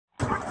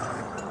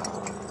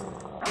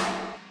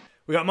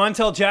We got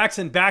Montel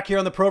Jackson back here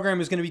on the program,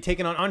 who's going to be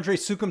taking on Andre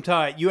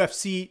Soukhamthath at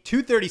UFC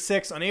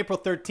 236 on April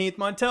 13th.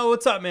 Montel,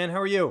 what's up, man? How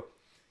are you?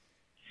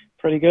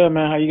 Pretty good,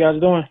 man. How you guys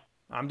doing?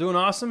 I'm doing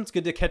awesome. It's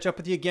good to catch up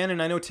with you again.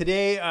 And I know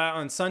today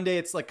on Sunday,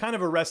 it's like kind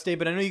of a rest day,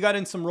 but I know you got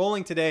in some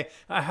rolling today.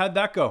 How'd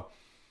that go?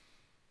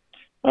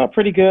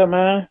 Pretty good,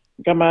 man.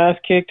 Got my ass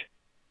kicked.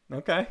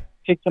 Okay.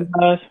 Kicked some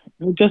ass.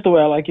 Just the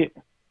way I like it.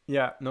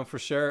 Yeah, no, for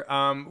sure.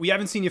 We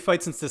haven't seen you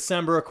fight since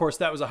December. Of course,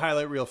 that was a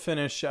highlight reel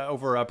finish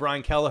over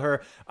Brian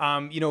Kelleher.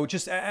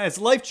 Just has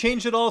life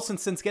changed at all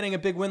since getting a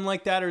big win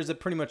like that, or has it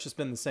pretty much just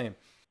been the same?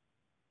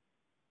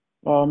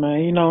 Oh,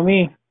 man, you know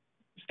me.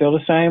 Still the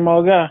same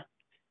old guy.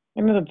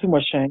 Ain't nothing too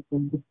much change.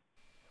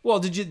 Well,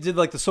 did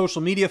like the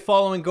social media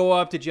following go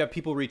up? Did you have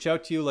people reach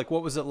out to you? Like,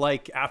 what was it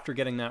like after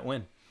getting that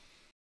win?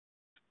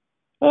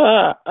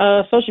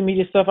 Social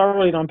media stuff, I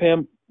really don't pay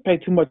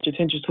too much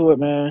attention to it,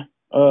 man.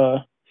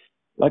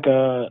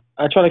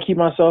 I try to keep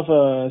myself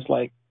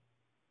off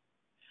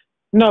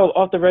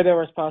the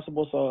radar as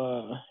possible.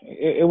 So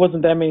it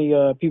wasn't that many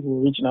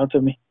people reaching out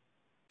to me.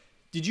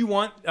 Did you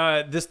want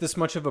this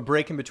much of a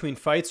break in between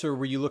fights, or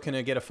were you looking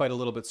to get a fight a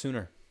little bit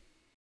sooner?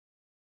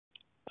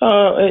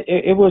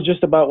 It was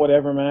just about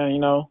whatever, man. You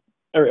know,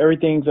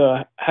 everything's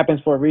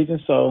happens for a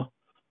reason. So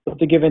with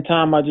the given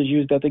time, I just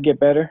used that to get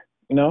better.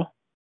 You know.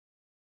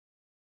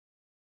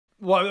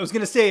 Well, I was going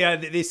to say,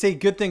 they say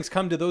good things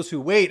come to those who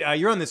wait.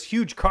 You're on this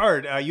huge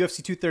card,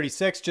 UFC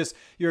 236. Just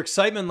your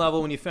excitement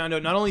level when you found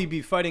out not only you'd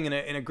be fighting in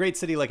a great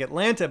city like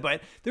Atlanta,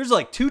 but there's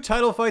like 2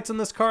 title fights on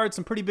this card,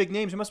 some pretty big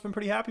names. You must have been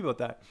pretty happy about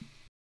that.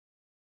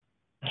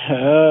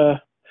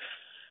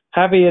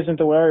 Happy isn't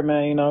the word,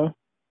 man. You know,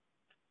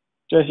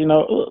 just a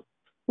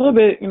little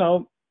bit.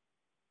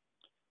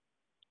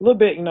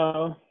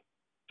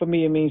 For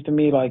me, it means to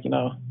me like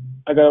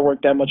I got to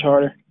work that much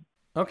harder.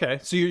 Okay,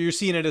 so you're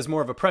seeing it as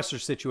more of a pressure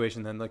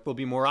situation then, like there'll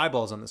be more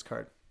eyeballs on this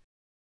card.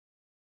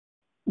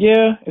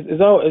 Yeah,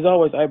 it's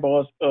always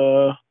eyeballs,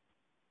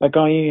 like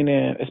on you,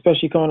 and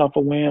especially coming off a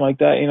win like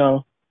that,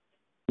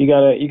 you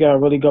gotta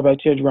really go back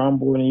to your drawing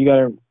board and you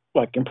gotta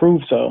like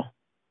improve. So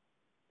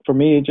for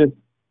me, it's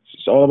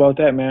all about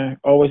that, man.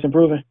 Always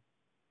improving.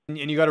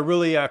 And you got a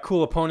really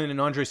cool opponent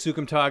in Andre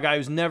Soukhamthath, a guy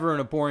who's never in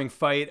a boring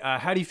fight.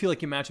 How do you feel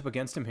like you match up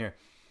against him here?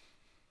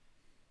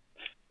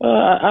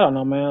 I don't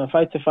know, man.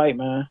 Fight to fight,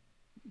 man.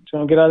 Just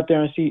gonna get out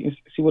there and see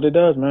what it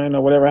does, man.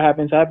 Whatever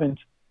happens, happens.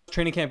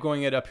 Training camp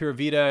going at Pura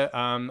Vida.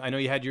 I know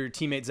you had your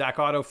teammate Zach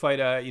Otto fight,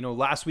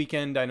 last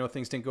weekend. I know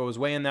things didn't go his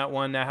way in that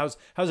one. How's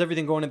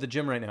everything going at the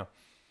gym right now?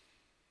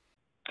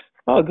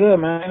 Oh, good,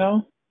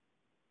 man.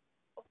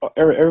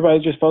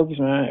 Everybody's just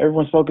focused, man.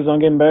 Everyone's focused on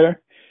getting better.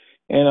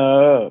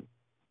 And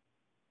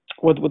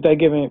with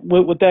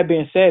that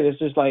being said, it's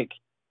just like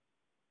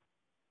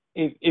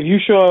if you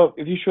show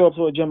up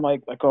to a gym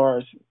like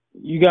ours,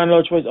 you got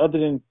no choice other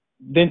than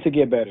to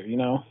get better,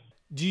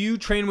 Do you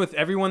train with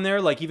everyone there,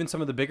 like even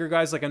some of the bigger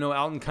guys? Like I know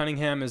Alton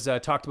Cunningham has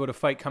talked about a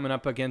fight coming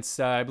up against,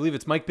 I believe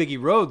it's Mike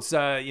Biggie Rhodes.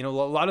 A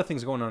lot of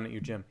things going on at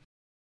your gym.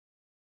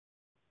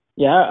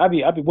 Yeah, I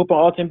be whooping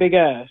Alton big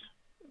ass.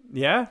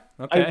 Yeah?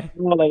 Okay.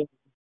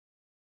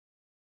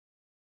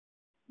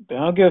 I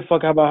don't give a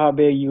fuck about how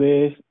big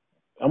you is.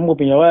 I'm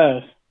whooping your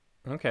ass.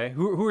 Okay.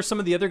 Who are some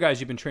of the other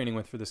guys you've been training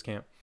with for this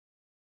camp?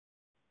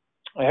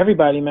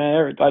 Everybody,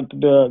 man. Like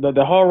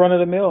the whole run of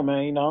the mill,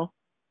 man, No,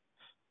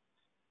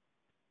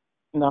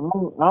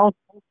 I don't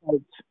think so,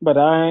 but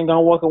I ain't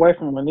gonna walk away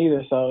from it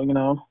either. So,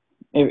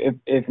 if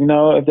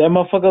that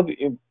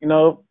motherfucker,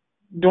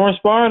 during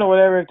sparring or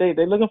whatever, if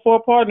they looking for a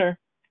partner,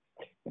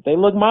 if they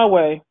look my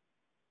way,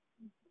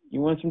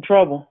 you in some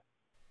trouble.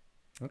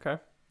 Okay.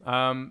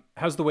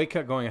 How's the weight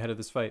cut going ahead of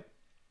this fight?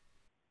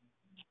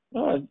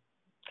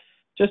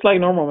 Just like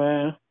normal,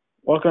 man.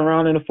 Walking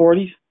around in the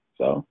 40s,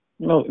 so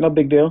no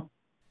big deal.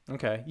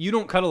 Okay. You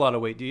don't cut a lot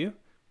of weight, do you?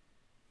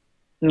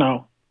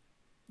 No.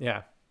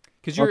 Yeah.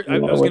 Because I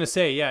was going to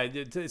say, yeah,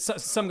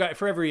 some guy,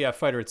 for every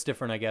fighter, it's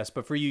different, I guess.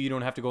 But for you, you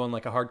don't have to go on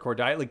like a hardcore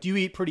diet. Like, do you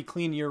eat pretty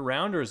clean year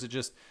round, or is it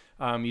just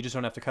you just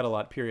don't have to cut a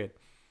lot, period?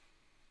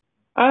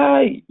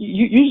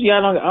 Usually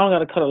I don't got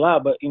to cut a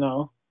lot, but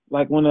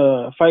like when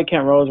the fight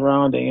camp rolls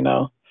around, and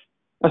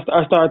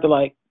I start to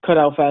like cut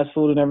out fast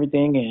food and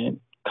everything,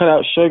 and cut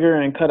out sugar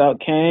and cut out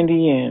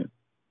candy and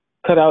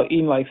cut out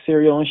eating like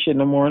cereal and shit in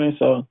the morning.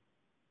 So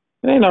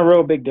it ain't no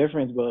real big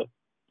difference, but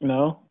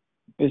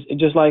it's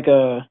just like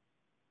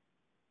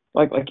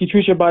like you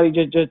treat your body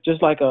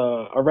just like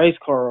a race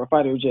car or a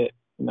fighter jet.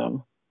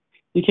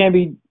 You can't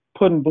be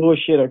putting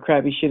bullshit or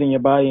crappy shit in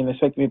your body and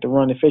expecting it to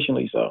run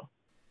efficiently. So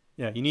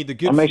yeah, you need the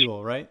good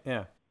fuel, right?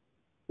 Yeah.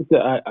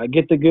 I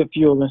get the good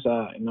fuel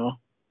inside.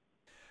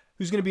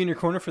 Who's going to be in your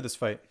corner for this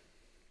fight?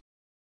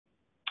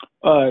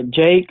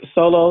 Jake,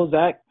 Solo,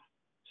 Zach,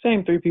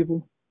 same 3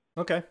 people.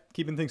 Okay,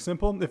 keeping things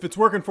simple. If it's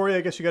working for you,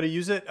 I guess you got to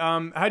use it.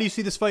 How do you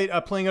see this fight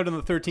playing out on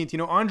the 13th?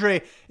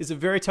 Andre is a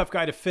very tough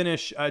guy to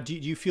finish. Do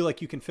you feel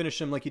like you can finish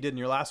him like you did in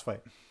your last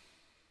fight?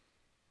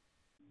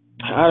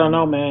 I don't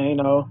know, man.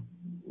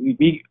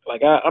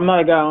 I'm not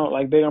a guy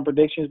like big on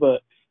predictions,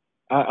 but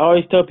I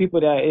always tell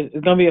people that it's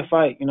gonna be a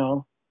fight.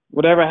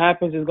 whatever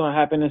happens is gonna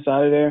happen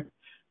inside of there.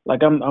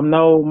 Like I'm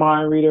no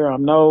mind reader.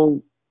 I'm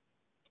no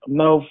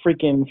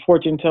freaking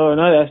fortune teller.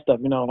 None of that stuff.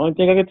 You know, only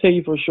thing I can tell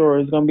you for sure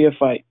is gonna be a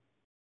fight.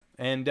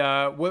 And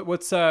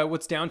what's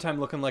downtime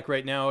looking like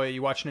right now? Are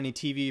you watching any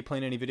TV,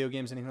 playing any video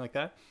games, anything like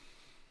that?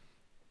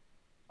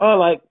 Oh,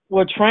 like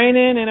with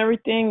training and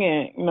everything,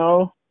 and you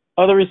know,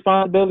 other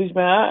responsibilities,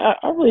 man.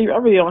 I really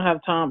don't have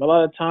time. A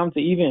lot of time to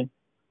even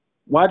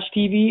watch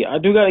TV. I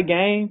do got a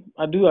game.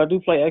 I do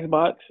play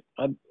Xbox.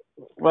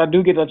 When I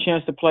do get a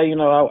chance to play, you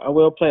know, I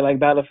will play like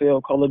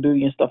Battlefield, Call of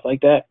Duty, and stuff like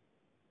that.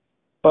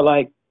 But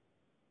like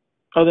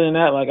other than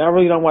that, like I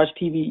really don't watch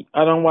TV.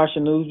 I don't watch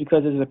the news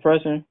because it's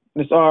depressing.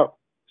 It's all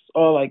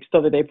like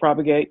stuff that they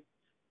propagate.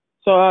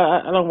 So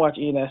I don't watch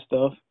any of that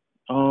stuff.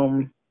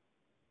 Um,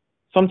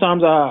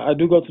 Sometimes I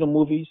do go to the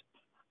movies.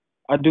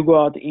 I do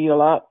go out to eat a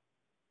lot.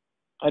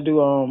 I do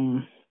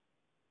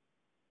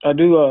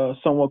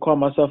somewhat call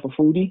myself a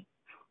foodie.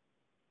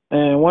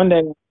 And one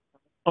day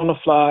on the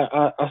fly,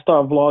 I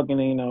start vlogging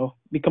and, you know,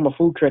 become a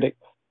food critic.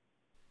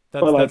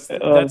 That's But like, that's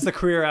that's the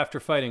career after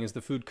fighting, is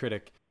the food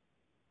critic.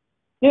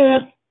 yeah,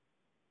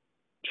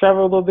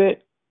 travel a little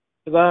bit.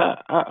 Cause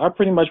I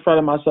pretty much pride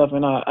myself,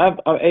 and I've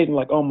eaten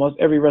like almost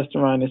every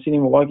restaurant in the city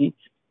of Milwaukee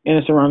and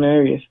the surrounding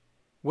areas.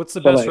 What's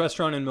the So best like,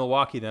 restaurant in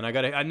Milwaukee then? I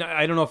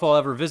don't know if I'll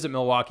ever visit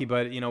Milwaukee,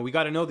 but you know, we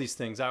got to know these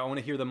things. I want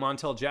to hear the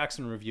Montel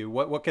Jackson review.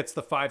 What gets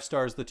the 5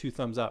 stars, the 2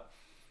 thumbs up?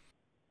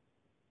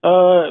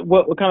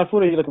 what kind of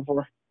food are you looking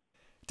for?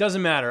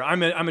 Doesn't matter.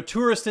 I'm a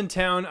tourist in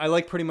town. I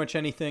like pretty much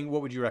anything.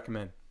 What would you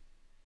recommend?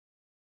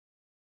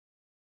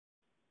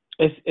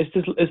 It's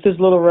this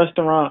little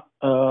restaurant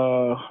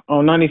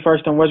on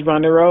 91st and West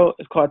Boundary Road.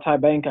 It's called Thai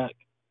Bangkok.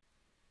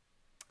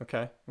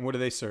 Okay. And what do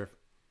they serve?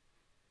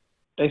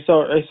 They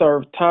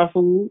serve Thai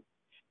food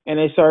and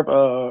they serve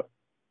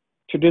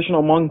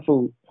traditional Hmong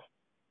food.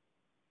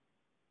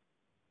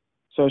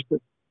 So it's a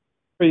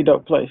pretty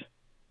dope place.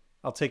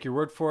 I'll take your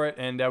word for it.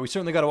 And we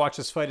certainly got to watch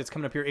this fight. It's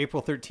coming up here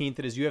April 13th.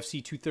 It is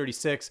UFC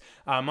 236.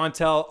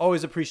 Montel,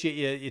 always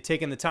appreciate you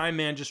taking the time,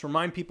 man. Just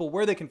remind people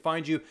where they can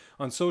find you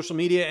on social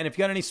media. And if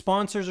you got any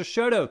sponsors or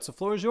shout outs, the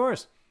floor is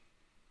yours.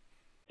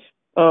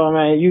 Oh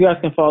man, you guys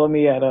can follow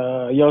me at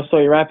Yo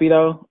Soy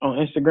Rapido on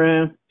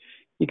Instagram.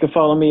 You can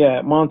follow me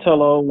at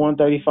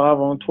Montello135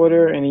 on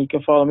Twitter, and you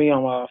can follow me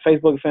on my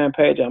Facebook fan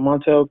page at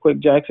Montel Quick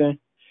Jackson.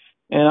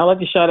 And I'd like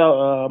to shout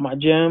out my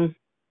gym,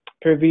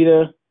 Pure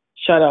Vita.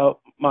 Shout out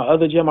my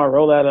other gym. I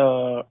roll at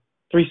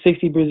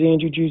 360 Brazilian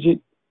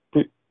Jiu-Jitsu,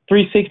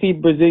 360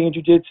 Brazilian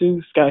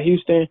Jiu-Jitsu, Scott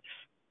Houston,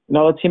 and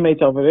all the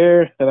teammates over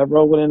there that I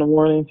roll with in the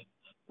mornings.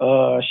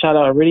 Shout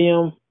out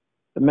Iridium,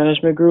 the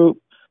management group.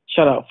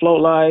 Shout out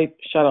Float Life.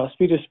 Shout out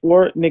Speed of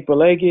Sport, Nick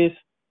Villegas.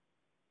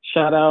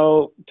 Shout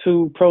out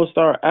to Pro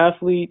Star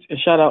Athletes, and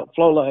shout out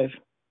Float Life.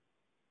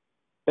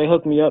 They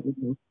hooked me up.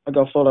 I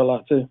go float a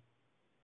lot too.